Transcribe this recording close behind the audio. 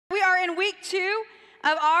2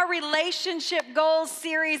 of our relationship goals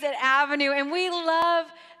series at Avenue. And we love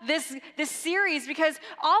this series because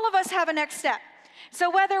all of us have a next step. So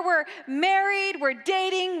whether we're married, we're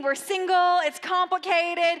dating, we're single, it's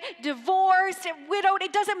complicated, divorced, widowed,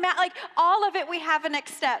 it doesn't matter. Like all of it, we have a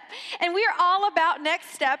next step. And we are all about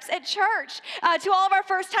next steps at church. To all of our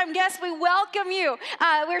first-time guests, we welcome you.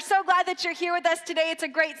 We're so glad that you're here with us today. It's a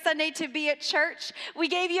great Sunday to be at church. We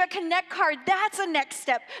gave you a Connect card. That's a next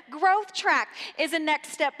step. Growth Track is a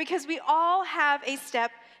next step because we all have a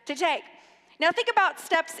step to take. Now think about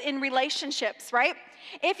steps in relationships, right?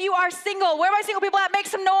 If you are single, where are my single people at? Make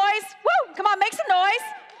some noise. Woo! Come on, make some noise.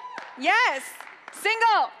 Yes,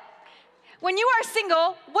 single. When you are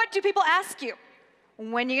single, what do people ask you?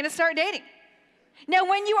 When are you going to start dating? Now,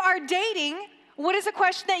 when you are dating, what is a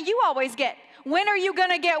question that you always get? When are you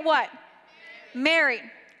going to get what? Married.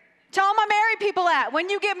 Tell all my married people at. When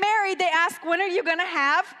you get married, they ask, when are you going to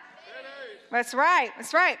have? That's right,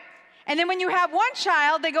 that's right. And then when you have one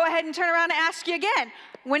child, they go ahead and turn around and ask you again,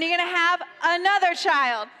 when are you going to have another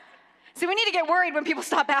child? See, we need to get worried when people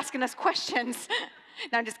stop asking us questions.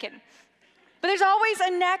 No, I'm just kidding. But there's always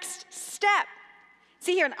a next step.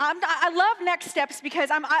 See here, I love next steps because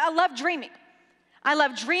I love dreaming. I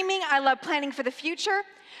love dreaming. I love planning for the future.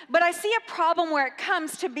 But I see a problem where it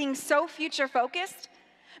comes to being so future-focused.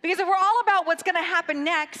 Because if we're all about what's going to happen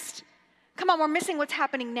next, come on, we're missing what's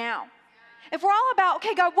happening now. If we're all about,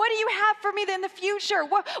 okay, God, what do you have for me in the future?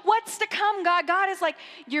 What's to come, God? God is like,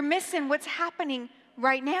 you're missing what's happening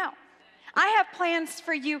right now. I have plans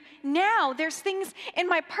for you now. There's things in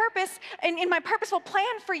my purpose and in my purposeful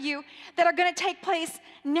plan for you that are going to take place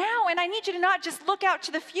now. And I need you to not just look out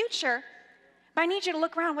to the future, but I need you to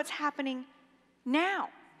look around what's happening now.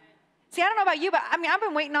 See, I don't know about you, but I mean, I've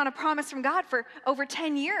been waiting on a promise from God for over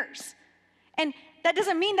 10 years. And that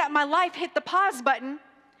doesn't mean that my life hit the pause button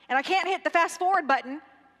and I can't hit the fast forward button.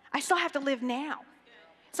 I still have to live now.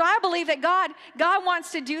 So I believe that God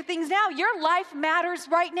wants to do things now. Your life matters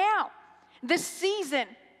right now. This season,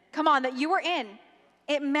 come on, that you are in,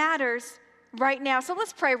 it matters right now. So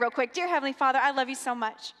let's pray real quick. Dear Heavenly Father, I love you so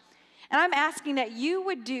much. And I'm asking that you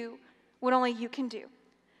would do what only you can do.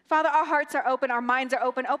 Father, our hearts are open, our minds are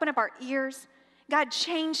open. Open up our ears. God,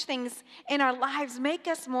 change things in our lives. Make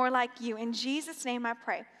us more like you. In Jesus' name I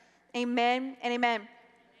pray. Amen and amen.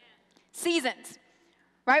 Seasons,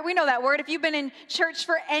 right? We know that word. If you've been in church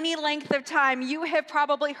for any length of time, you have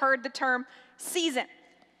probably heard the term season.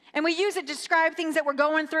 And we use it to describe things that we're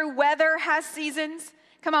going through. Weather has seasons.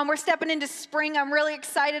 Come on, we're stepping into spring. I'm really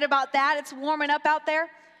excited about that. It's warming up out there.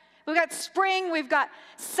 We've got spring, we've got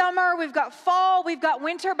summer, we've got fall, we've got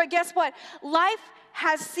winter. But guess what? Life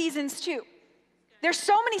has seasons too. There's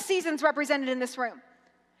so many seasons represented in this room.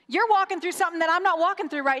 You're walking through something that I'm not walking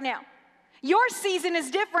through right now. Your season is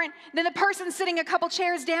different than the person sitting a couple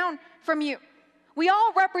chairs down from you. We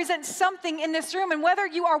all represent something in this room, and whether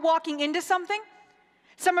you are walking into something,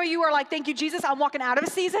 some of you are like, thank you, Jesus, I'm walking out of a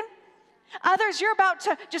season. Others, you're about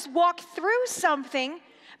to just walk through something,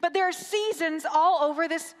 but there are seasons all over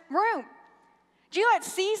this room. Do you know that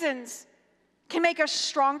seasons can make us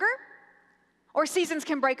stronger, or seasons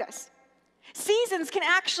can break us? Seasons can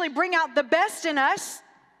actually bring out the best in us,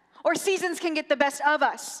 or seasons can get the best of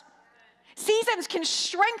us. Seasons can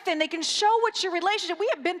strengthen, they can show what your relationship. We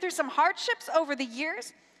have been through some hardships over the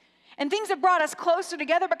years, and things have brought us closer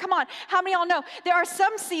together. But come on, how many of y'all know there are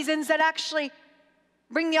some seasons that actually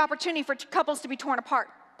bring the opportunity for couples to be torn apart?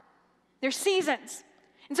 There's seasons.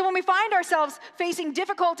 And so when we find ourselves facing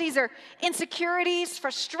difficulties or insecurities,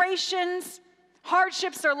 frustrations,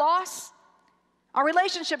 hardships or loss, our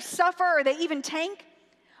relationships suffer or they even tank,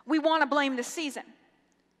 we want to blame the season.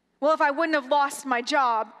 Well, if I wouldn't have lost my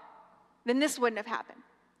job, then this wouldn't have happened.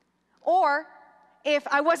 Or if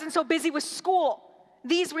I wasn't so busy with school,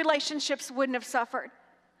 these relationships wouldn't have suffered.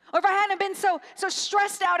 Or if I hadn't been so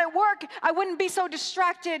stressed out at work, I wouldn't be so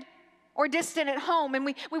distracted or distant at home. And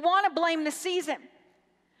we want to blame the season.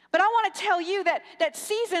 But I want to tell you that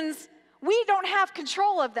seasons, we don't have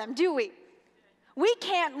control of them, do we? We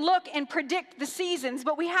can't look and predict the seasons,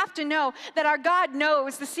 but we have to know that our God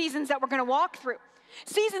knows the seasons that we're going to walk through.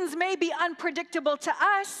 Seasons may be unpredictable to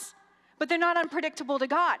us, but they're not unpredictable to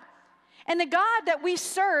God. And the God that we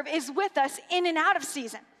serve is with us in and out of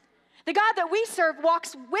season. The God that we serve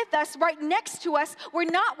walks with us, right next to us. We're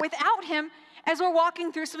not without him as we're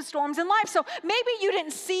walking through some storms in life. So maybe you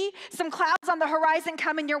didn't see some clouds on the horizon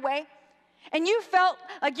coming your way, and you felt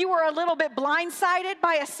like you were a little bit blindsided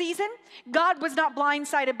by a season. God was not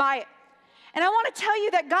blindsided by it. And I want to tell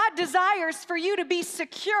you that God desires for you to be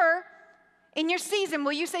secure in your season.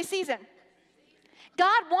 Will you say season?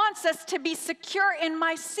 God wants us to be secure in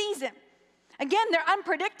my season. Again, they're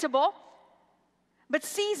unpredictable, but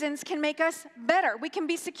seasons can make us better. We can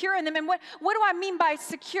be secure in them. And what do I mean by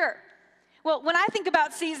secure? Well, when I think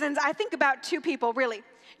about seasons, I think about two people, really.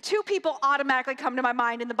 Two people automatically come to my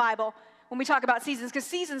mind in the Bible when we talk about seasons, because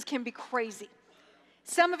seasons can be crazy.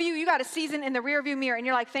 Some of you got a season in the rearview mirror, and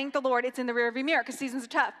you're like, thank the Lord it's in the rearview mirror, because seasons are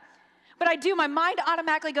tough. But my mind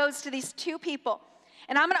automatically goes to these two people.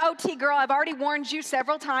 And I'm an OT girl. I've already warned you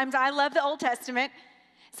several times. I love the Old Testament.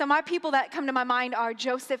 So my people that come to my mind are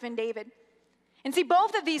Joseph and David. And see,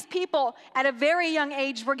 both of these people at a very young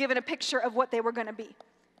age were given a picture of what they were going to be.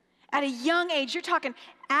 At a young age, you're talking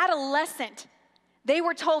adolescent, they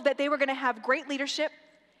were told that they were going to have great leadership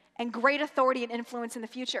and great authority and influence in the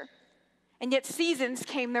future. And yet seasons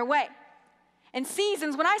came their way. And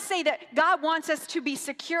seasons, when I say that God wants us to be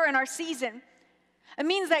secure in our season, it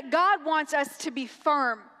means that God wants us to be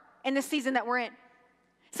firm in the season that we're in.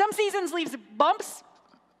 Some seasons leaves bumps.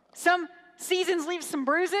 Some seasons leave some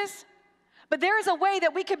bruises. But there is a way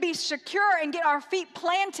that we could be secure and get our feet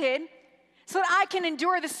planted so that I can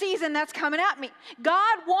endure the season that's coming at me.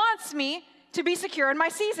 God wants me to be secure in my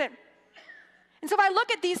season. And so if I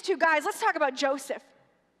look at these two guys, let's talk about Joseph.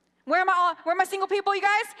 Where are my single people, you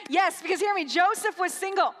guys? Yes, because hear me, Joseph was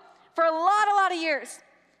single for a lot of years.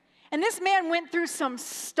 And this man went through some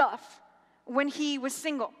stuff when he was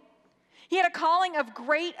single. He had a calling of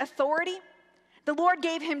great authority. The Lord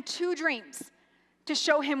gave him 2 dreams to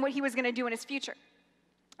show him what he was going to do in his future.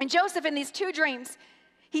 And Joseph, in these 2 dreams,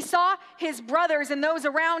 he saw his brothers and those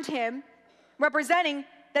around him representing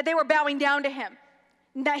that they were bowing down to him,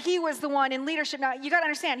 that he was the one in leadership. Now, you got to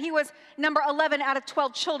understand, he was number 11 out of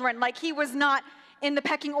 12 children. Like, he was not in the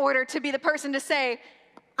pecking order to be the person to say,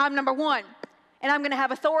 I'm number 1, and I'm going to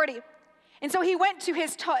have authority. And so he went to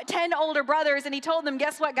his 10 older brothers, and he told them,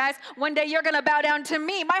 guess what, guys? One day you're going to bow down to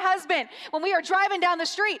me, my husband. When we are driving down the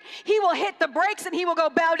street, he will hit the brakes, and he will go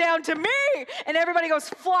bow down to me. And everybody goes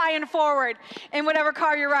flying forward in whatever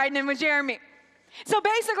car you're riding in with Jeremy. So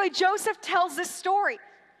basically, Joseph tells this story.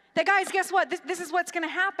 That, guys, guess what? This is what's going to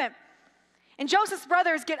happen. And Joseph's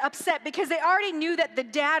brothers get upset because they already knew that the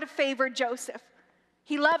dad favored Joseph.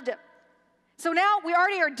 He loved him. So now we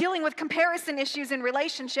already are dealing with comparison issues in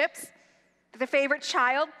relationships. The favorite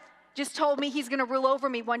child just told me he's going to rule over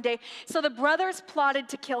me one day. So the brothers plotted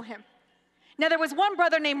to kill him. Now, there was one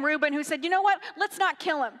brother named Reuben who said, you know what? Let's not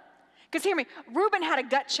kill him. Because hear me, Reuben had a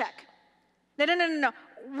gut check. No.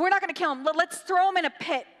 We're not going to kill him. Let's throw him in a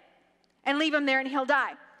pit and leave him there and he'll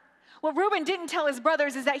die. What Reuben didn't tell his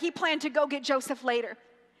brothers is that he planned to go get Joseph later,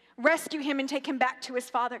 rescue him and take him back to his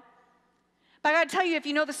father. But I got to tell you, if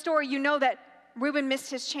you know the story, you know that Reuben missed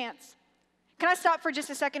his chance. Can I stop for just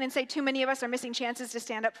a second and say too many of us are missing chances to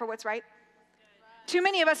stand up for what's right? Too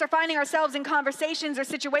many of us are finding ourselves in conversations or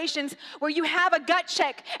situations where you have a gut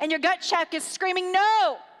check and your gut check is screaming,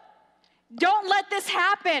 no, don't let this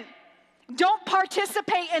happen. Don't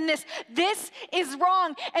participate in this. This is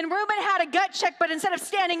wrong. And Reuben had a gut check, but instead of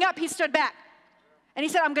standing up, he stood back. And he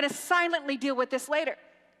said, I'm going to silently deal with this later.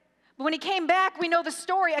 But when he came back, we know the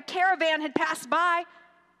story. A caravan had passed by,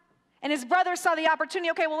 and his brothers saw the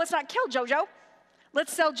opportunity. Okay, well, let's not kill Jojo.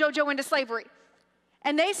 Let's sell Jojo into slavery.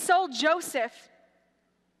 And they sold Joseph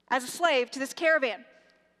as a slave to this caravan.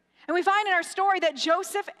 And we find in our story that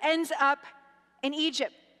Joseph ends up in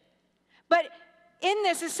Egypt. But in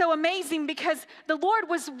this is so amazing because the Lord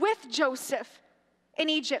was with Joseph in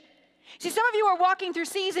Egypt. See, some of you are walking through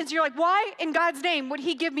seasons, you're like, why in God's name would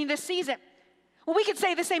he give me this season? Well, we could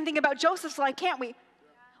say the same thing about Joseph's life, can't we?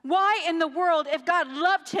 Why in the world, if God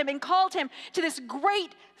loved him and called him to this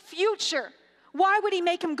great future, why would he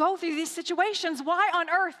make him go through these situations? Why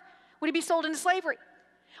on earth would he be sold into slavery?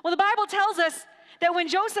 Well, the Bible tells us that when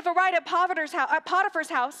Joseph arrived at Potiphar's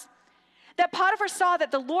house, that Potiphar saw that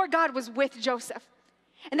the Lord God was with Joseph.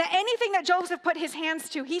 And that anything that Joseph put his hands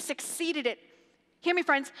to, he succeeded it. Hear me,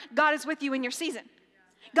 friends, God is with you in your season.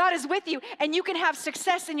 God is with you, and you can have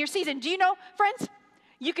success in your season. Do you know, friends,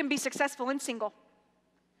 you can be successful and single.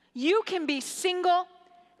 You can be single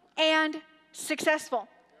and successful.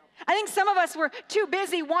 I think some of us were too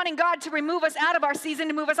busy wanting God to remove us out of our season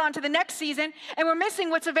to move us on to the next season, and we're missing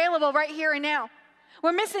what's available right here and now.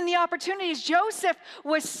 We're missing the opportunities. Joseph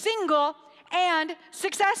was single and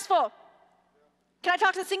successful. Can I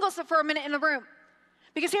talk to the singles for a minute in the room?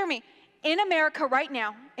 Because hear me, in America right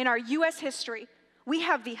now, in our U.S. history, we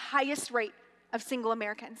have the highest rate of single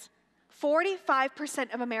Americans.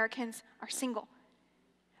 45% of Americans are single.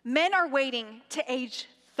 Men are waiting to age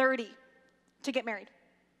 30 to get married.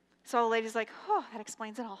 So the lady's like, oh, that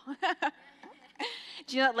explains it all.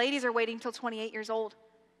 Do you know that ladies are waiting till 28 years old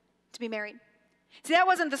to be married? See, that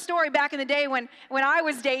wasn't the story back in the day when I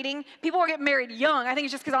was dating. People were getting married young. I think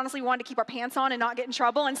it's just because honestly we wanted to keep our pants on and not get in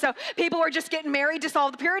trouble. And so people were just getting married to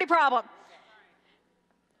solve the purity problem.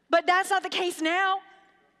 But that's not the case now.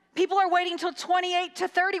 People are waiting till 28 to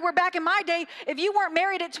 30. Where back in my day, if you weren't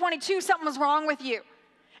married at 22, something was wrong with you.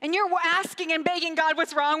 And you're asking and begging God,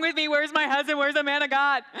 what's wrong with me? Where's my husband? Where's the man of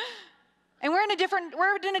God? And we're in a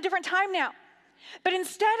different time now. But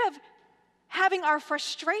instead of having our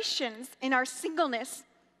frustrations in our singleness,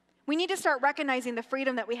 we need to start recognizing the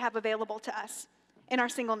freedom that we have available to us in our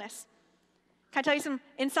singleness. Can I tell you some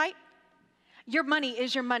insight? Your money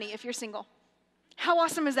is your money if you're single. How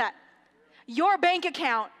awesome is that? Your bank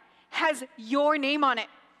account has your name on it.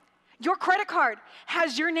 Your credit card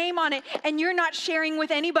has your name on it, and you're not sharing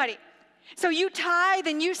with anybody. So you tithe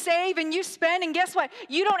and you save and you spend, and guess what?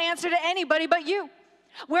 You don't answer to anybody but you.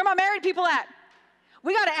 Where are my married people at?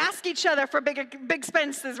 We got to ask each other for big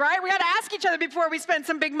expenses, right? We got to ask each other before we spend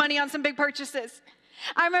some big money on some big purchases.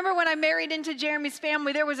 I remember when I married into Jeremy's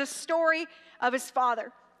family, there was a story of his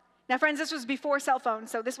father. Now, friends, this was before cell phones,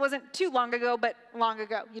 so this wasn't too long ago, but long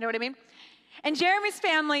ago. You know what I mean? And Jeremy's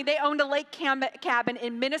family, they owned a lake cabin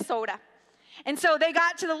in Minnesota. And so they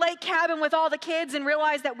got to the lake cabin with all the kids and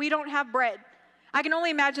realized that we don't have bread. I can only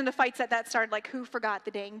imagine the fights that started, like who forgot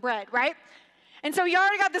the dang bread, right? And so you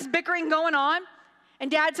already got this bickering going on. And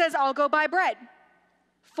Dad says, I'll go buy bread.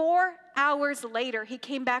 4 hours later, he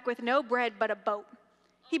came back with no bread but a boat.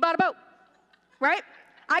 He bought a boat, right?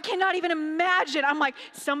 I cannot even imagine. I'm like,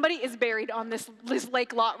 somebody is buried on this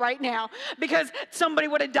lake lot right now because somebody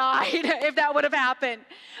would have died if that would have happened.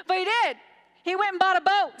 But he did. He went and bought a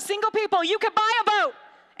boat. Single people, you could buy a boat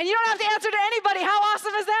and you don't have to answer to anybody. How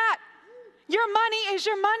awesome is that? Your money is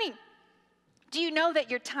your money. Do you know that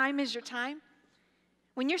your time is your time?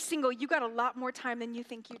 When you're single, you got a lot more time than you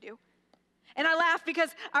think you do. And I laugh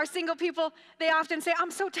because our single people, they often say,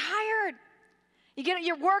 I'm so tired.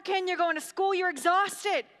 You're working, you're going to school, you're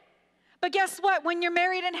exhausted. But guess what? When you're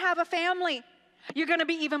married and have a family, you're going to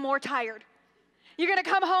be even more tired. You're going to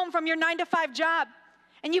come home from your 9-to-5 job,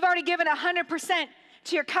 and you've already given 100%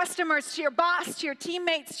 to your customers, to your boss, to your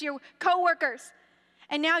teammates, to your coworkers.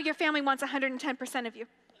 And now your family wants 110% of you.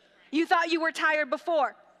 You thought you were tired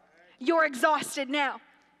before. You're exhausted now,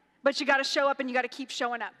 but you got to show up and you got to keep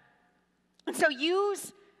showing up. And so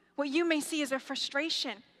use what you may see as a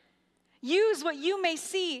frustration. Use what you may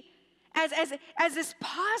see as this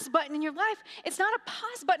pause button in your life. It's not a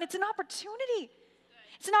pause button, it's an opportunity.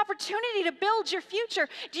 It's an opportunity to build your future.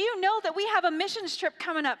 Do you know that we have a missions trip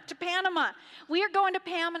coming up to Panama? We are going to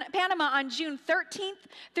Panama on June 13th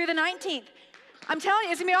through the 19th. I'm telling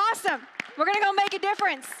you, it's going to be awesome. We're going to go make a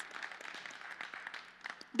difference.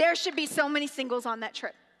 There should be so many singles on that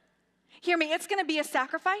trip. Hear me, it's going to be a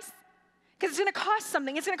sacrifice because it's going to cost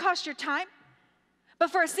something. It's going to cost your time.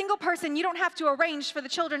 But for a single person, you don't have to arrange for the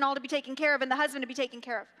children all to be taken care of and the husband to be taken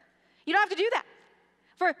care of. You don't have to do that.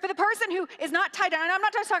 For the person who is not tied down, and I'm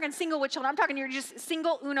not just talking single with children, I'm talking you're just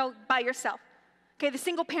single, by yourself. Okay, the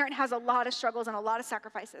single parent has a lot of struggles and a lot of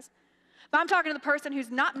sacrifices. But I'm talking to the person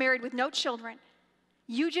who's not married with no children.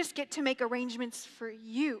 You just get to make arrangements for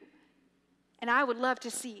you. And I would love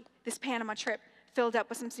to see this Panama trip filled up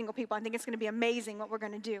with some single people. I think it's going to be amazing what we're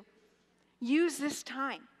going to do. Use this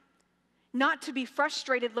time not to be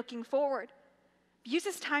frustrated looking forward. Use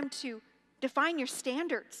this time to define your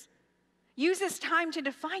standards. Use this time to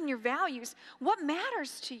define your values. What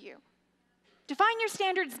matters to you? Define your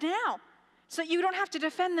standards now so that you don't have to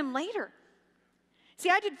defend them later. See,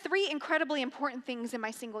 I did 3 incredibly important things in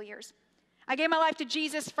my single years. I gave my life to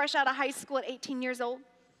Jesus fresh out of high school at 18 years old.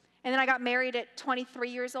 And then I got married at 23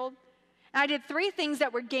 years old. And I did 3 things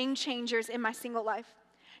that were game changers in my single life.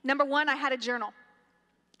 Number 1, I had a journal.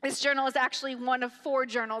 This journal is actually one of 4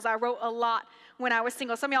 journals. I wrote a lot when I was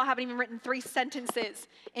single. Some of y'all haven't even written 3 sentences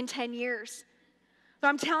in 10 years. But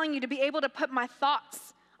I'm telling you, to be able to put my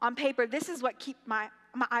thoughts on paper, this is what kept my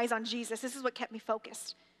eyes on Jesus. This is what kept me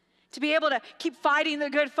focused. To be able to keep fighting the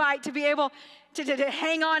good fight, to be able to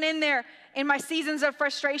hang on in there in my seasons of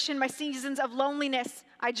frustration, my seasons of loneliness,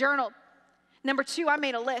 I journaled. Number 2, I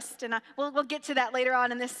made a list, and we'll get to that later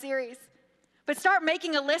on in this series. But start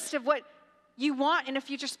making a list of what you want in a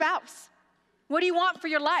future spouse. What do you want for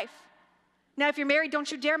your life? Now, if you're married, don't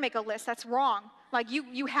you dare make a list. That's wrong. Like,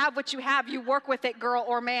 you have what you have. You work with it, girl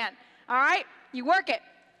or man. All right? You work it.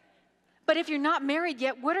 But if you're not married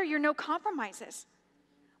yet, what are your no compromises?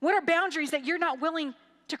 What are boundaries that you're not willing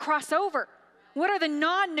to cross over? What are the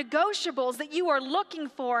non-negotiables that you are looking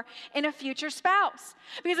for in a future spouse?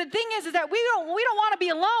 Because the thing is that we don't want to be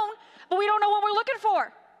alone, but we don't know what we're looking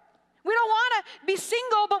for. We don't want to be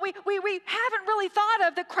single, but we haven't really thought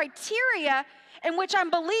of the criteria in which I'm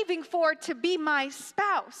believing for to be my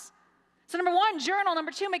spouse. So number one, journal.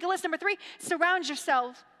 Number two, make a list. Number three, surround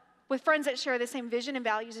yourself with friends that share the same vision and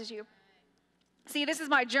values as you. See, this is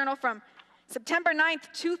my journal from September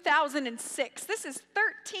 9th, 2006. This is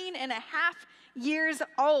 13 and a half years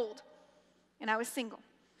old, and I was single.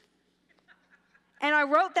 And I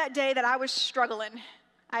wrote that day that I was struggling.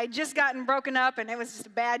 I had just gotten broken up, and it was just a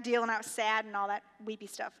bad deal, and I was sad and all that weepy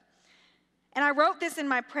stuff. And I wrote this in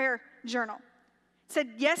my prayer journal. It said,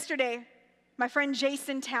 yesterday, my friend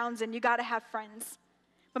Jason Townsend, you got to have friends.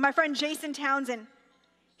 But my friend Jason Townsend,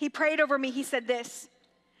 he prayed over me. He said this,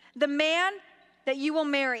 the man that you will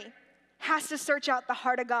marry has to search out the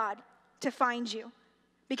heart of God to find you,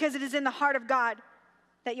 because it is in the heart of God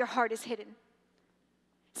that your heart is hidden.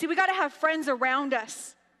 See, we got to have friends around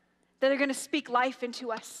us that are going to speak life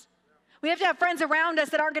into us. We have to have friends around us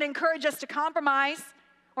that aren't going to encourage us to compromise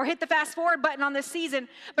or hit the fast forward button on this season,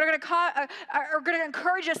 but are going to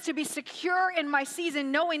encourage us to be secure in my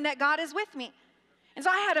season, knowing that God is with me. And so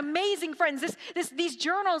I had amazing friends. These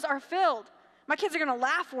journals are filled. My kids are going to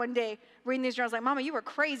laugh one day reading these journals like, Mama, you were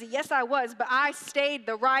crazy. Yes, I was, but I stayed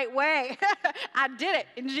the right way. I did it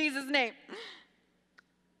in Jesus' name.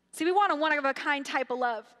 See, we want a one-of-a-kind type of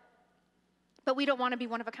love, but we don't want to be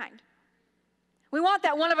one of a kind. We want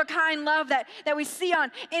that one-of-a-kind love that we see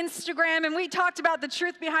on Instagram, and we talked about the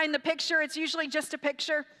truth behind the picture. It's usually just a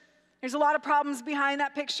picture. There's a lot of problems behind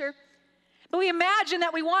that picture. But we imagine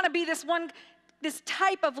that we want to be this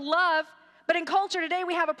type of love, but in culture today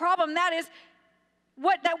we have a problem. That is,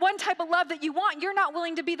 that one type of love that you want, you're not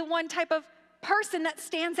willing to be the one type of person that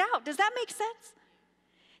stands out. Does that make sense?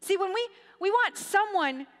 See, when we want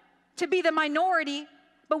someone to be the minority,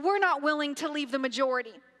 but we're not willing to leave the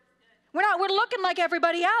majority. We're looking like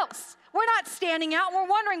everybody else. We're not standing out. We're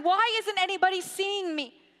wondering, why isn't anybody seeing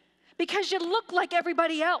me? Because you look like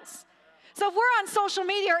everybody else. So if we're on social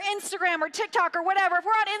media or Instagram or TikTok or whatever, if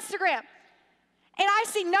we're on Instagram and I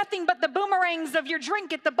see nothing but the boomerangs of your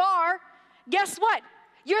drink at the bar, guess what?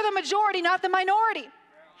 You're the majority, not the minority.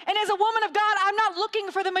 And as a woman of God, I'm not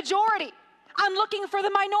looking for the majority. I'm looking for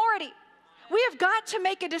the minority. We have got to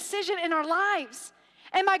make a decision in our lives.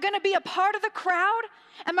 Am I going to be a part of the crowd?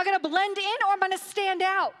 Am I going to blend in, or am I going to stand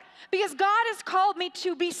out? Because God has called me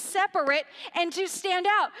to be separate and to stand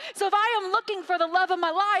out. So if I am looking for the love of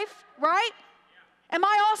my life, right? Am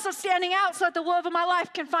I also standing out so that the love of my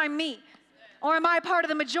life can find me? Or am I part of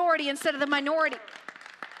the majority instead of the minority?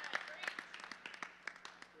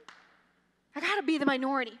 I got to be the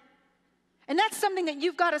minority. And that's something that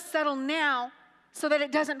you've got to settle now so that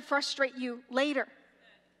it doesn't frustrate you later.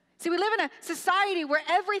 See, we live in a society where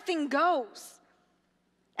everything goes.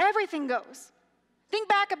 Everything goes. Think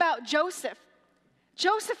back about Joseph.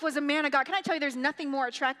 Joseph was a man of God. Can I tell you, there's nothing more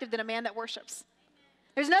attractive than a man that worships.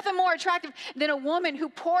 There's nothing more attractive than a woman who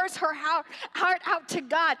pours her heart out to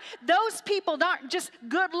God. Those people aren't just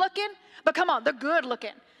good looking, but come on, they're good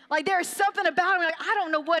looking. Like there's something about him, like, I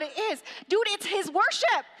don't know what it is. Dude, it's his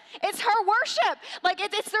worship. It's her worship. Like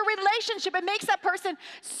it's their relationship. It makes that person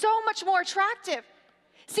so much more attractive.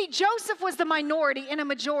 See, Joseph was the minority in a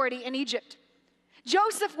majority in Egypt.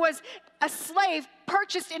 Joseph was a slave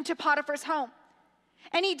purchased into Potiphar's home.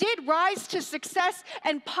 And he did rise to success,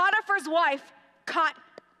 and Potiphar's wife caught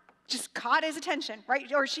his attention,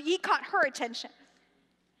 right? Or he caught her attention.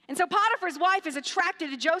 And so Potiphar's wife is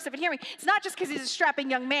attracted to Joseph. And hear me, it's not just because he's a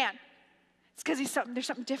strapping young man. It's because there's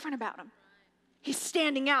something different about him. He's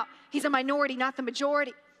standing out. He's a minority, not the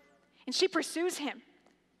majority. And she pursues him.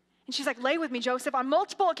 And she's like, lay with me, Joseph. On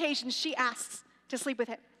multiple occasions, she asks to sleep with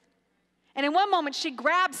him. And in one moment, she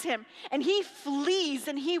grabs him, and he flees,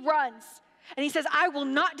 and he runs. And he says, I will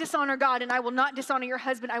not dishonor God, and I will not dishonor your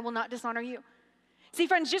husband. I will not dishonor you. See,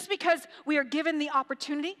 friends, just because we are given the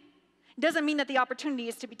opportunity doesn't mean that the opportunity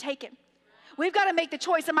is to be taken. We've got to make the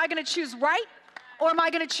choice. Am I going to choose right, or am I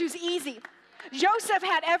going to choose easy? Joseph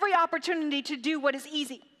had every opportunity to do what is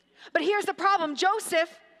easy. But here's the problem. Joseph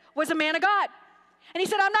was a man of God. And he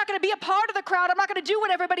said, I'm not going to be a part of the crowd. I'm not going to do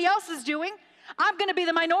what everybody else is doing. I'm going to be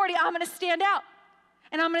the minority. I'm going to stand out.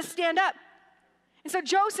 And I'm going to stand up. And so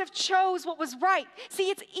Joseph chose what was right.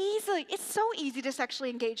 See, it's so easy to sexually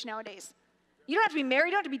engage nowadays. You don't have to be married.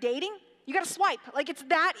 You don't have to be dating. You got to swipe. Like, it's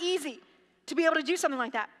that easy to be able to do something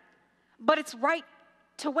like that. But it's right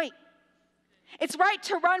to wait. It's right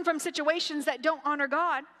to run from situations that don't honor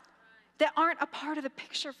God, that aren't a part of the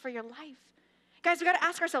picture for your life. Guys, we got to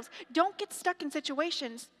ask ourselves, don't get stuck in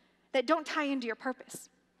situations that don't tie into your purpose.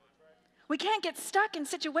 We can't get stuck in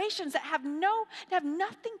situations that have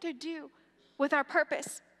nothing to do with our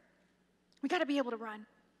purpose. We got to be able to run.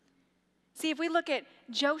 See, if we look at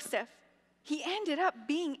Joseph, he ended up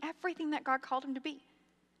being everything that God called him to be.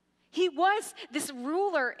 He was this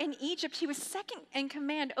ruler in Egypt. He was second in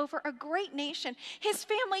command over a great nation. His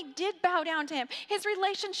family did bow down to him. His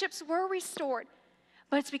relationships were restored.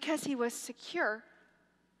 But it's because he was secure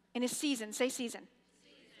in his season. Say season.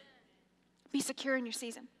 Be secure in your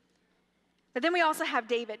season. But then we also have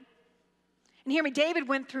David. And hear me, David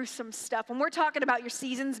went through some stuff. When we're talking about your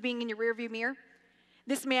seasons being in your rearview mirror,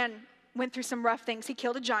 this man went through some rough things. He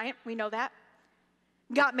killed a giant. We know that.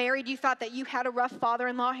 Got married. You thought that you had a rough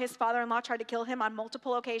father-in-law. His father-in-law tried to kill him on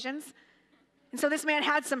multiple occasions. And so this man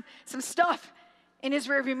had some stuff in his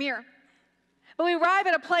rearview mirror. But we arrive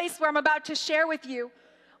at a place where I'm about to share with you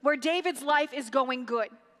where David's life is going good.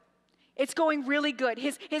 It's going really good.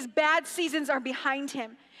 His bad seasons are behind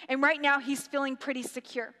him. And right now he's feeling pretty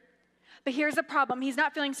secure. But here's the problem. He's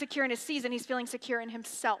not feeling secure in his season. He's feeling secure in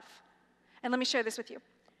himself. And let me share this with you.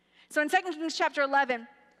 So in 2 Kings chapter 11,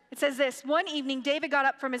 it says this: one evening, David got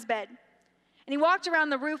up from his bed, and he walked around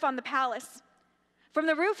the roof on the palace. From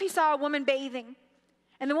the roof, he saw a woman bathing,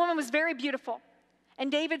 and the woman was very beautiful.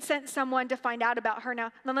 And David sent someone to find out about her.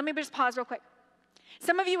 Now let me just pause real quick.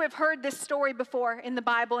 Some of you have heard this story before in the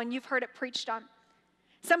Bible, and you've heard it preached on.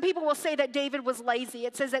 Some people will say that David was lazy.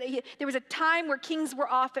 It says that there was a time where kings were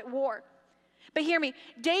off at war. But hear me,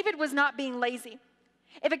 David was not being lazy.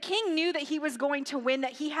 If a king knew that he was going to win,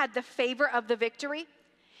 that he had the favor of the victory,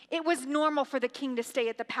 it was normal for the king to stay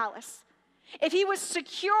at the palace. If he was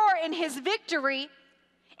secure in his victory,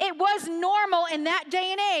 it was normal in that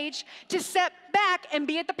day and age to step back and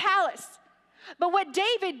be at the palace. But what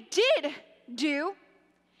David did do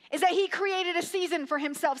is that he created a season for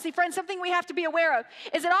himself. See, friends, something we have to be aware of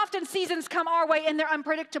is that often seasons come our way and they're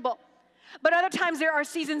unpredictable. But other times there are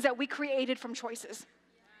seasons that we created from choices.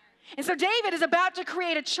 And so David is about to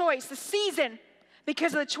create a choice, a season,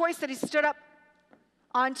 because of the choice that he stood up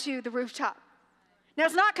onto the rooftop. Now,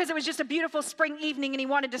 it's not because it was just a beautiful spring evening and he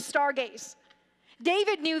wanted to stargaze.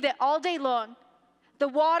 David knew that all day long, the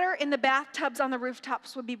water in the bathtubs on the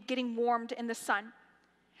rooftops would be getting warmed in the sun,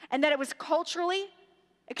 and that it was culturally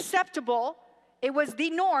acceptable, it was the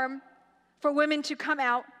norm for women to come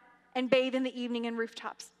out and bathe in the evening in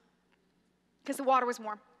rooftops because the water was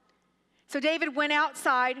warm. So David went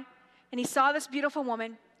outside and he saw this beautiful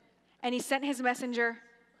woman and he sent his messenger,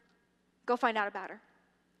 go find out about her.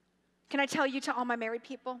 Can I tell you, to all my married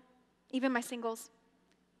people, even my singles,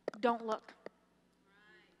 don't look.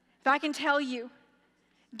 If I can tell you,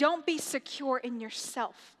 don't be secure in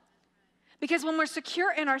yourself. Because when we're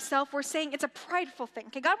secure in ourselves, we're saying it's a prideful thing.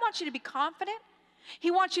 Okay, God wants you to be confident.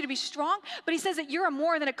 He wants you to be strong, but he says that you're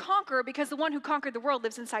more than a conqueror because the one who conquered the world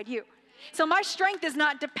lives inside you. So my strength is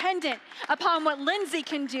not dependent upon what Lindsey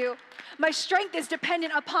can do. My strength is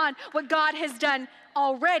dependent upon what God has done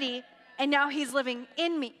already, and now he's living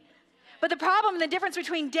in me. But the problem and the difference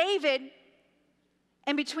between David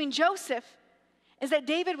and between Joseph is that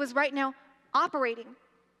David was right now operating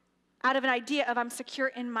out of an idea of I'm secure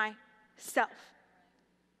in myself.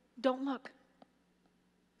 Don't look.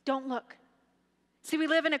 Don't look. See, we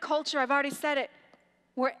live in a culture, I've already said it,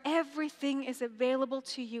 where everything is available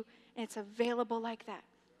to you, and it's available like that.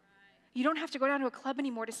 You don't have to go down to a club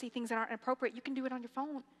anymore to see things that aren't appropriate. You can do it on your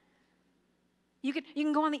phone. You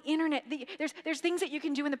can go on the internet. There's things that you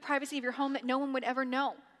can do in the privacy of your home that no one would ever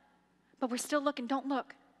know. But we're still looking. Don't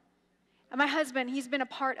look. And my husband, he's been a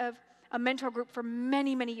part of a mentor group for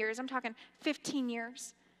many, many years. I'm talking 15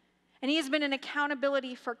 years. And he has been an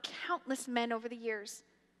accountability for countless men over the years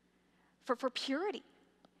for purity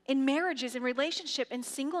in marriages, in relationship, in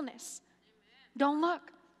singleness. Amen. Don't look.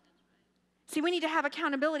 See, we need to have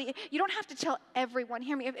accountability. You don't have to tell everyone.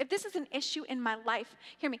 Hear me. If this is an issue in my life,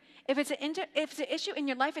 hear me. If it's an issue in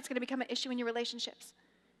your life, it's going to become an issue in your relationships.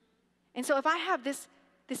 And so if I have this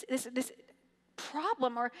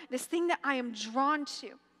problem or this thing that I am drawn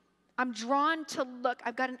to, I'm drawn to look.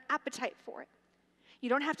 I've got an appetite for it. You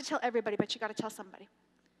don't have to tell everybody, but you got to tell somebody.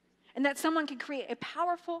 And that someone can create a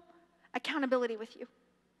powerful accountability with you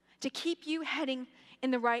to keep you heading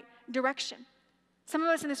in the right direction. Some of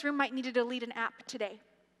us in this room might need to delete an app today.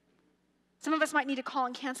 Some of us might need to call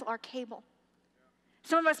and cancel our cable.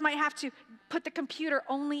 Some of us might have to put the computer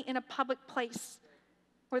only in a public place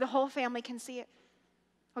where the whole family can see it.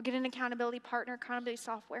 Or get an accountability partner, accountability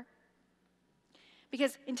software.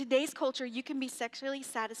 Because in today's culture, you can be sexually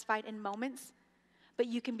satisfied in moments, but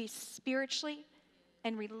you can be spiritually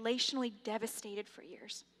and relationally devastated for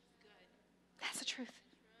years. That's the truth.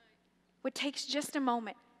 What takes just a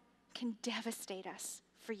moment can devastate us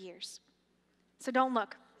for years. So don't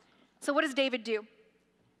look. So what does David do?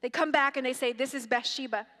 They come back and they say, this is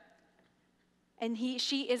Bathsheba. and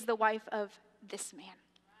she is the wife of this man.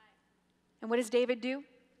 And what does David do?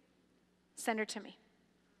 Send her to me.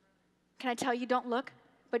 Can I tell you, don't look,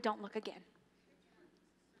 but don't look again.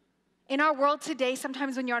 In our world today,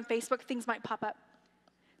 sometimes when you're on Facebook, things might pop up.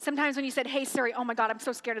 Sometimes when you said, hey, Siri, oh my God, I'm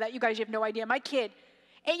so scared of that. You guys, you have no idea. My kid,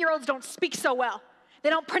 8-year-olds don't speak so well. They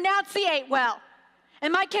don't pronunciate well.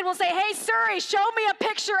 And my kid will say, hey, Siri, show me a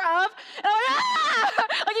picture of, and I'm like, ah!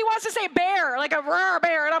 Like he wants to say bear, like a rare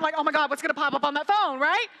bear. And I'm like, oh my God, what's going to pop up on that phone,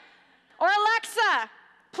 right? Or Alexa,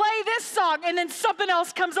 play this song. And then something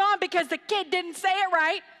else comes on because the kid didn't say it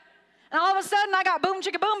right. And all of a sudden, I got Boom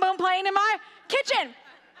Chicka Boom Boom playing in my kitchen.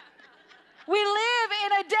 We live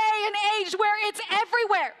in a day and age where it's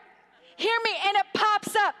everywhere. Hear me, and it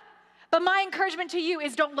pops up. But my encouragement to you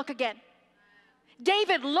is don't look again.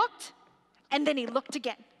 David looked, and then he looked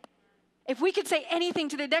again. If we could say anything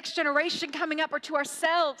to the next generation coming up or to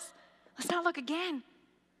ourselves, let's not look again.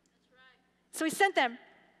 So he sent them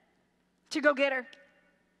to go get her.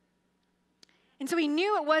 And so he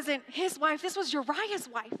knew it wasn't his wife. This was Uriah's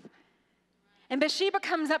wife. And Bathsheba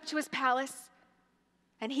comes up to his palace,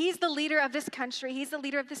 and he's the leader of this country. He's the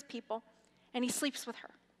leader of this people, and he sleeps with her.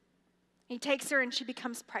 He takes her, and she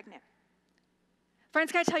becomes pregnant.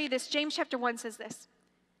 Friends, can I tell you this? James chapter 1 says this.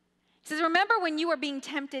 He says, remember when you are being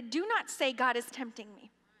tempted, do not say God is tempting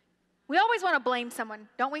me. We always want to blame someone,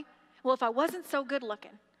 don't we? Well, if I wasn't so good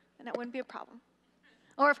looking, then that wouldn't be a problem.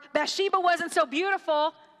 Or if Bathsheba wasn't so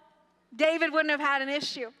beautiful, David wouldn't have had an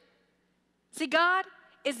issue. See, God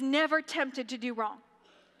is never tempted to do wrong,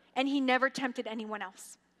 and he never tempted anyone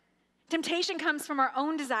else. Temptation comes from our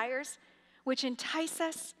own desires, which entice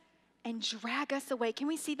us and drag us away. Can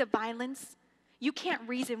we see the violence? You can't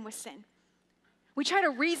reason with sin. We try to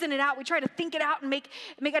reason it out. We try to think it out and make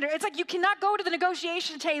it. It's like you cannot go to the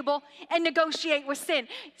negotiation table and negotiate with sin.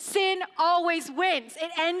 Sin always wins.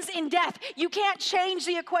 It ends in death. You can't change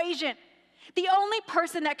the equation. The only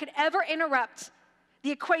person that could ever interrupt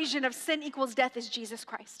the equation of sin equals death is Jesus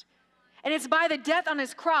Christ. And it's by the death on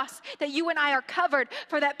his cross that you and I are covered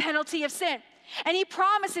for that penalty of sin. And he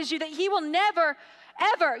promises you that he will never,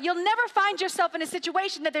 ever, you'll never find yourself in a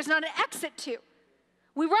situation that there's not an exit to.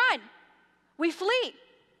 We run. We flee.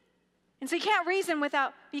 And so you can't reason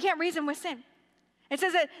with sin. It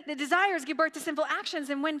says that the desires give birth to sinful actions,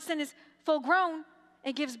 and when sin is full grown,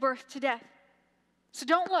 it gives birth to death. So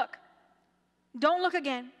don't look. Don't look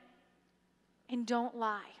again. And don't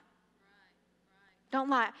lie. Don't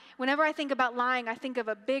lie. Whenever I think about lying, I think of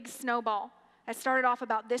a big snowball that started off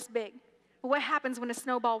about this big. But what happens when a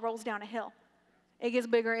snowball rolls down a hill? It gets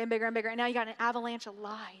bigger and bigger and bigger, and now you got an avalanche of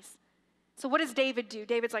lies. So what does David do?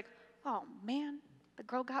 David's like, oh man, the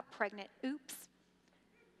girl got pregnant. Oops.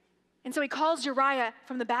 And so he calls Uriah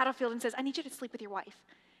from the battlefield and says, I need you to sleep with your wife.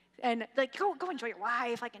 And like, go enjoy your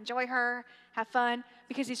wife, like enjoy her, have fun.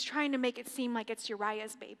 Because he's trying to make it seem like it's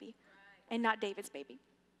Uriah's baby and not David's baby.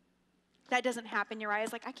 That doesn't happen.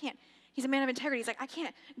 Uriah's like, I can't. He's a man of integrity. He's like, I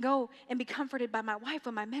can't go and be comforted by my wife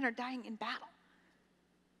when my men are dying in battle.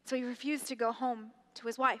 So he refused to go home to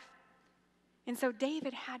his wife. And so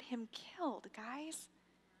David had him killed, guys.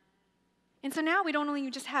 And so now we don't only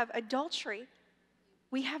just have adultery,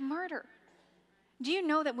 we have murder. Do you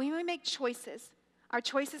know that when we make choices, our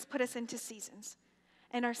choices put us into seasons.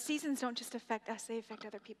 And our seasons don't just affect us, they affect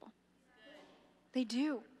other people. They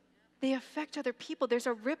do. They affect other people. There's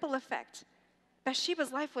a ripple effect.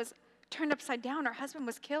 Bathsheba's life was turned upside down. Her husband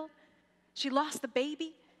was killed. She lost the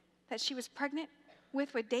baby that she was pregnant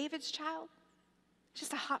with David's child. It's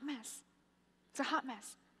just a hot mess. It's a hot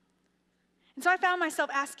mess. And so I found myself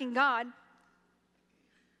asking God,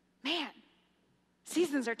 man,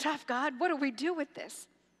 seasons are tough, God. What do we do with this?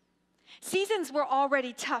 Seasons were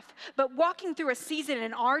already tough, but walking through a season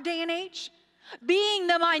in our day and age, being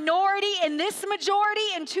the minority in this majority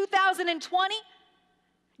in 2020,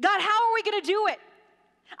 God, how are we going to do it?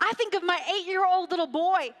 I think of my 8-year-old little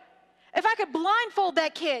boy. If I could blindfold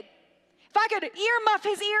that kid, if I could earmuff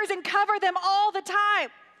his ears and cover them all the time,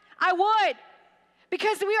 I would.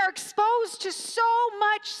 Because we are exposed to so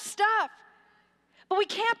much stuff. But we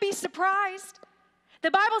can't be surprised.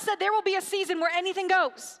 The Bible said there will be a season where anything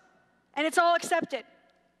goes, and it's all accepted.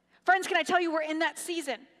 Friends, can I tell you we're in that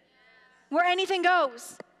season where anything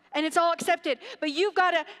goes, and it's all accepted. But you've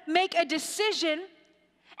got to make a decision.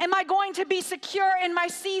 Am I going to be secure in my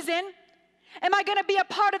season? Am I going to be a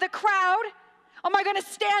part of the crowd? Am I going to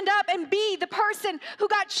stand up and be the person who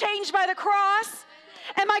got changed by the cross?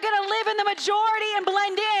 Am I going to live in the majority and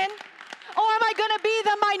blend in? Or am I going to be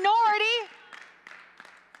the minority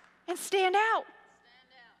and stand out?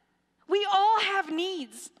 We all have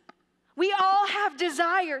needs. We all have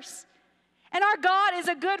desires. And our God is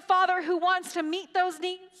a good Father who wants to meet those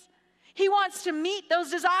needs. He wants to meet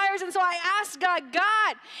those desires. And so I asked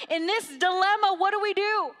God, in this dilemma, what do we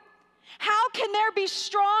do? How can there be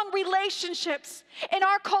strong relationships in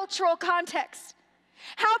our cultural context?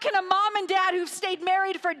 How can a mom and dad who've stayed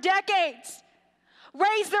married for decades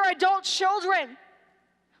raise their adult children,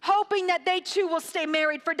 hoping that they too will stay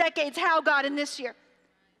married for decades? How, God, in this year?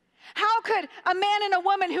 How could a man and a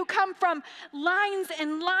woman who come from lines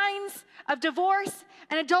and lines of divorce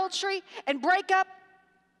and adultery and breakup,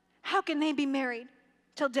 how can they be married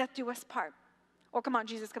till death do us part? Or come on,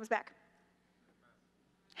 Jesus comes back.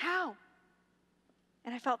 How?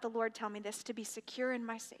 And I felt the Lord tell me this: to be secure in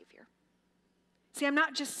my Savior. See, I'm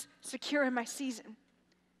not just secure in my season.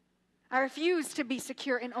 I refuse to be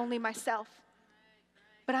secure in only myself,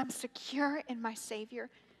 but I'm secure in my Savior.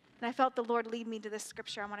 And I felt the Lord lead me to this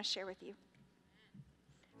scripture I want to share with you.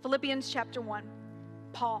 Philippians chapter 1,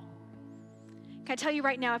 Paul. Can I tell you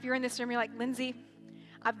right now, if you're in this room, you're like, Lindsey,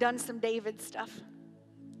 I've done some David stuff.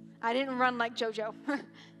 I didn't run like JoJo.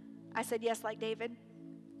 I said yes like David.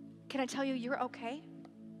 Can I tell you, you're okay?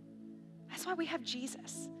 That's why we have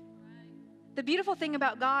Jesus. The beautiful thing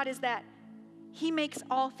about God is that He makes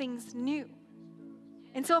all things new.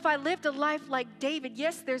 And so if I lived a life like David,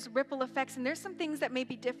 yes, there's ripple effects and there's some things that may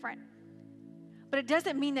be different. But it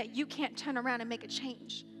doesn't mean that you can't turn around and make a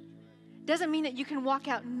change. It doesn't mean that you can walk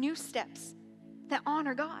out new steps that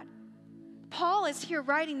honor God. Paul is here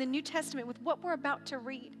writing the New Testament with what we're about to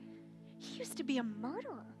read. He used to be a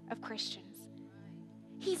murderer of Christians.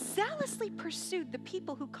 He zealously pursued the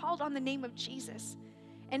people who called on the name of Jesus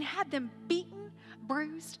and had them beaten,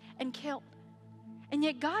 bruised, and killed. And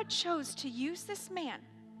yet God chose to use this man,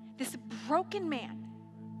 this broken man,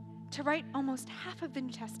 to write almost half of the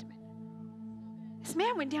New Testament. This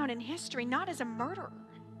man went down in history not as a murderer,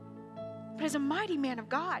 but as a mighty man of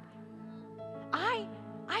God.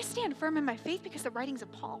 I stand firm in my faith because of the writings of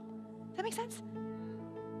Paul. Does that make sense?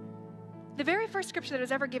 The very first scripture that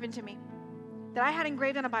was ever given to me, that I had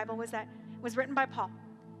engraved on a Bible, was written by Paul.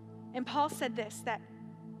 And Paul said this, that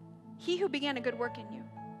he who began a good work in you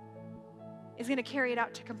is going to carry it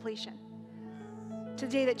out to completion, to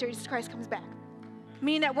the day that Jesus Christ comes back.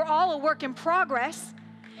 Meaning that we're all a work in progress,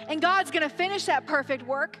 and God's going to finish that perfect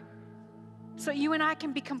work so you and I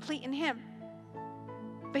can be complete in Him.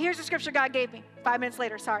 But here's the scripture God gave me 5 minutes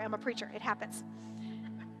later. Sorry, I'm a preacher. It happens.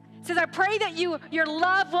 It says, I pray that your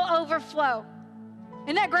love will overflow.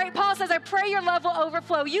 Isn't that great? Paul says, I pray your love will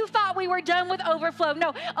overflow. You thought we were done with overflow.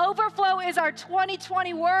 No, overflow is our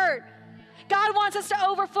 2020 word. God wants us to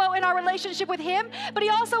overflow in our relationship with Him, but He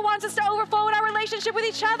also wants us to overflow in our relationship with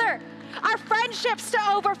each other. Our friendships to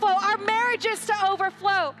overflow, our marriages to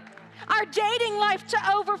overflow, our dating life to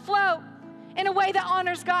overflow in a way that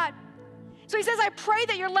honors God. So He says, I pray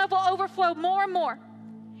that your love will overflow more and more,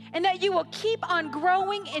 and that you will keep on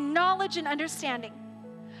growing in knowledge and understanding.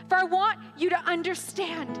 For I want you to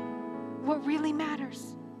understand what really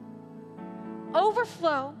matters.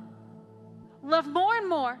 Overflow, love more and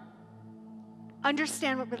more,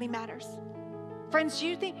 understand what really matters. Friends,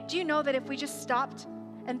 do you know that if we just stopped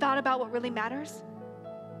and thought about what really matters,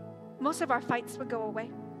 most of our fights would go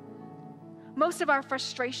away. Most of our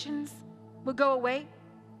frustrations would go away.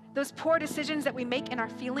 Those poor decisions that we make in our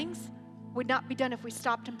feelings would not be done if we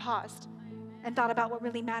stopped and paused and thought about what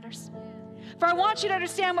really matters. For I want you to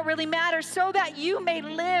understand what really matters so that you may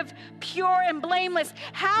live pure and blameless.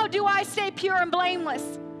 How do I stay pure and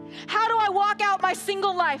blameless? How do I walk out my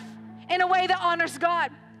single life in a way that honors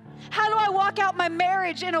God? How do I walk out my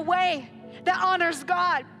marriage in a way that honors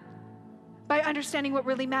God? By understanding what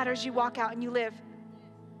really matters, you walk out and you live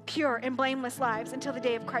pure and blameless lives until the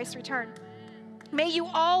day of Christ's return. May you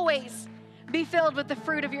always be filled with the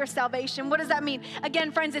fruit of your salvation. What does that mean?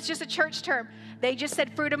 Again, friends, it's just a church term. They just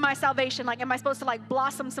said fruit of my salvation. Like, am I supposed to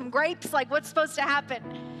blossom some grapes? Like, what's supposed to happen?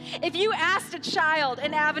 If you asked a child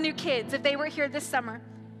in Avenue Kids, if they were here this summer,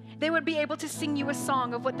 they would be able to sing you a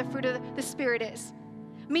song of what the fruit of the Spirit is.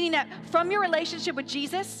 Meaning that from your relationship with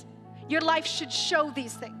Jesus, your life should show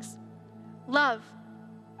these things: love,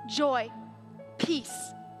 joy,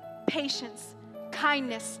 peace, patience,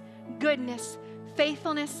 kindness, goodness,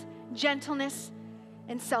 faithfulness, gentleness,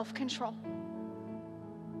 and self-control.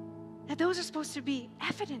 Now, those are supposed to be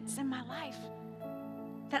evidence in my life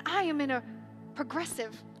that I am in a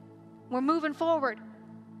progressive, we're moving forward.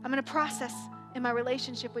 I'm in a process in my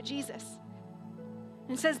relationship with Jesus.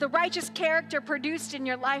 And it says the righteous character produced in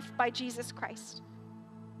your life by Jesus Christ.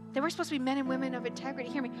 That we're supposed to be men and women of integrity.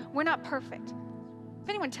 Hear me, we're not perfect. If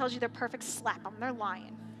anyone tells you they're perfect, slap them. They're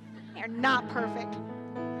lying. They're not perfect.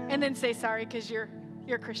 And then say sorry because you're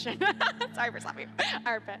You're a Christian. Sorry for slapping you.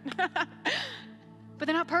 I repent. But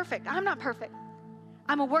they're not perfect. I'm not perfect.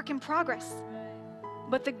 I'm a work in progress.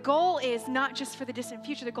 But the goal is not just for the distant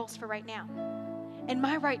future, the goal is for right now. And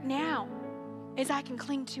my right now is I can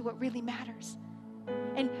cling to what really matters.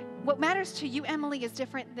 And what matters to you, Emily, is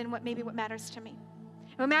different than what matters to me.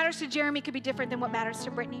 And what matters to Jeremy could be different than what matters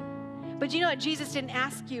to Brittany. But you know that Jesus didn't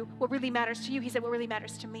ask you what really matters to you. He said what really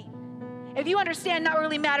matters to me. If you understand not what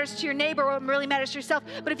really matters to your neighbor or what really matters to yourself,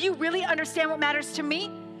 but if you really understand what matters to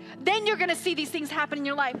me, then you're going to see these things happen in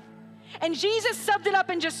your life. And Jesus summed it up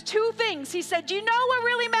in just 2 things. He said, do you know what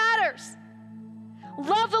really matters?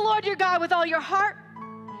 Love the Lord your God with all your heart,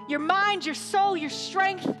 your mind, your soul, your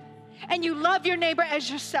strength, and you love your neighbor as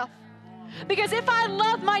yourself. Because if I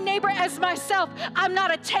love my neighbor as myself, I'm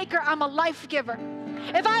not a taker, I'm a life giver.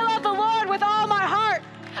 If I love the Lord with all my heart,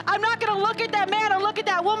 I'm not going to look at that man or look at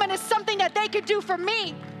that woman as something that they could do for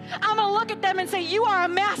me. I'm going to look at them and say, you are a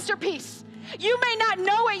masterpiece. You may not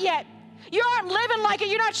know it yet. You aren't living like it.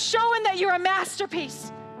 You're not showing that you're a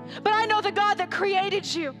masterpiece. But I know the God that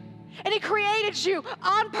created you. And he created you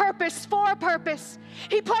on purpose, for a purpose.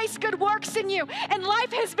 He placed good works in you. And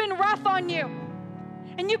life has been rough on you.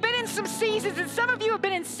 And you've been in some seasons. And some of you have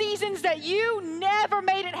been in seasons that you never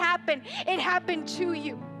made it happen. It happened to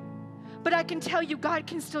you. But I can tell you, God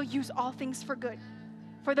can still use all things for good.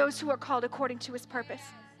 For those who are called according to his purpose.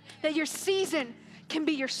 That your season can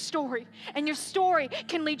be your story. And your story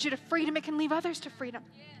can lead you to freedom. It can lead others to freedom.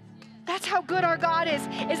 That's how good our God is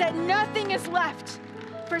that nothing is left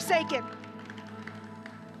forsaken.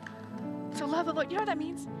 So love the Lord. You know what that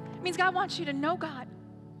means? It means God wants you to know God,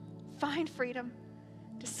 find freedom,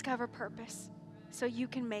 discover purpose, so you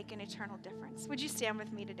can make an eternal difference. Would you stand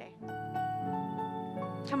with me today?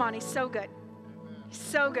 Come on, he's so good. He's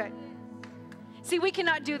so good. See, we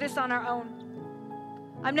cannot do this on our own.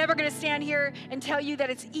 I'm never going to stand here and tell you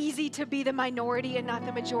that it's easy to be the minority and not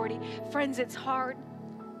the majority. Friends, it's hard.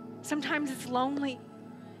 Sometimes it's lonely.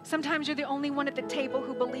 Sometimes you're the only one at the table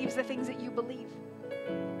who believes the things that you believe.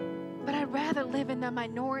 But I'd rather live in the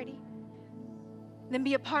minority than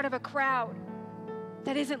be a part of a crowd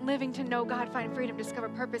that isn't living to know God, find freedom, discover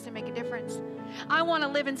purpose, and make a difference. I want to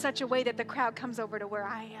live in such a way that the crowd comes over to where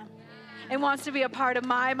I am and wants to be a part of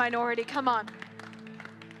my minority. Come on.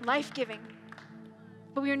 Life-giving.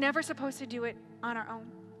 But we are never supposed to do it on our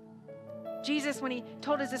own. Jesus, when he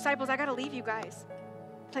told his disciples, I got to leave you guys.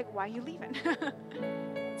 It's like, why are you leaving?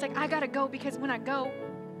 It's like, I got to go because when I go,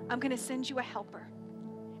 I'm going to send you a helper.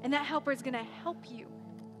 And that helper is going to help you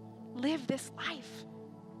live this life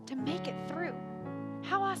to make it through.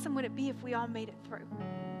 How awesome would it be if we all made it through?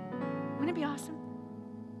 Wouldn't it be awesome?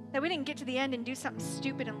 That we didn't get to the end and do something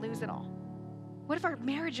stupid and lose it all. What if our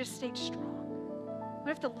marriages stayed strong?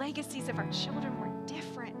 What if the legacies of our children were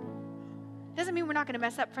different? Doesn't mean we're not going to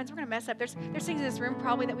mess up. Friends, we're going to mess up. There's things in this room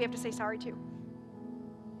probably that we have to say sorry to. You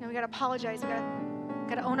know, we got to apologize. We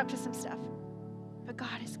got to own up to some stuff. But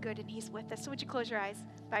God is good and he's with us. So would you close your eyes,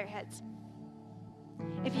 bow your heads?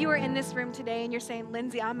 If you are in this room today and you're saying,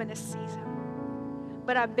 Lindsey, I'm in a season,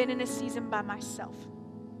 but I've been in a season by myself.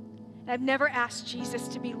 And I've never asked Jesus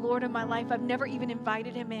to be Lord of my life. I've never even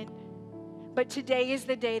invited him in. But today is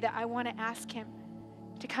the day that I want to ask him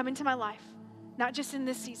to come into my life, not just in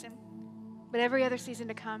this season, but every other season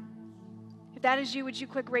to come. If that is you, would you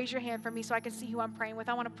quick raise your hand for me so I can see who I'm praying with?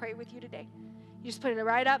 I want to pray with you today. You just put it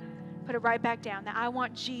right up, put it right back down. That I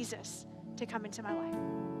want Jesus to come into my life.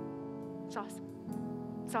 It's awesome.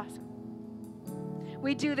 It's awesome.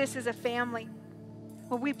 We do this as a family.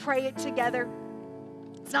 When we pray it together,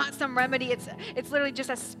 it's not some remedy. It's literally just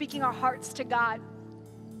us speaking our hearts to God.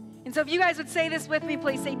 And so if you guys would say this with me,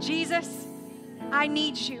 please say, Jesus, I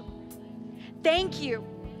need you. Thank you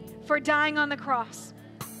for dying on the cross.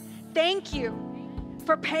 Thank you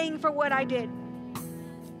for paying for what I did.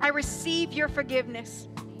 I receive your forgiveness.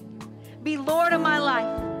 Be Lord of my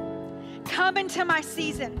life. Come into my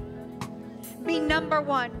season. Be number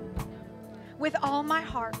one with all my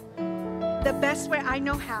heart. The best way I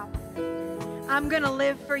know how. I'm going to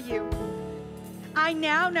live for you. I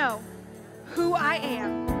now know who I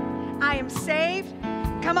am. I am saved.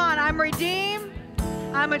 Come on, I'm redeemed.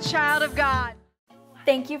 I'm a child of God.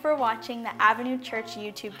 Thank you for watching the Avenue Church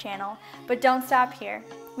YouTube channel, but don't stop here.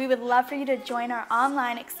 We would love for you to join our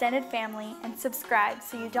online extended family and subscribe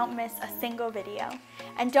so you don't miss a single video.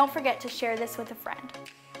 And don't forget to share this with a friend.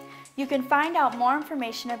 You can find out more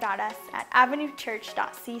information about us at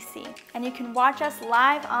avenuechurch.cc, and you can watch us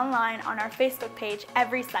live online on our Facebook page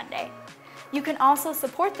every Sunday. You can also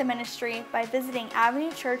support the ministry by visiting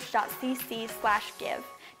avenuechurch.cc/give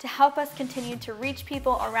to help us continue to reach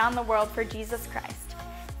people around the world for Jesus Christ.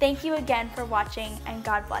 Thank you again for watching, and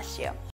God bless you.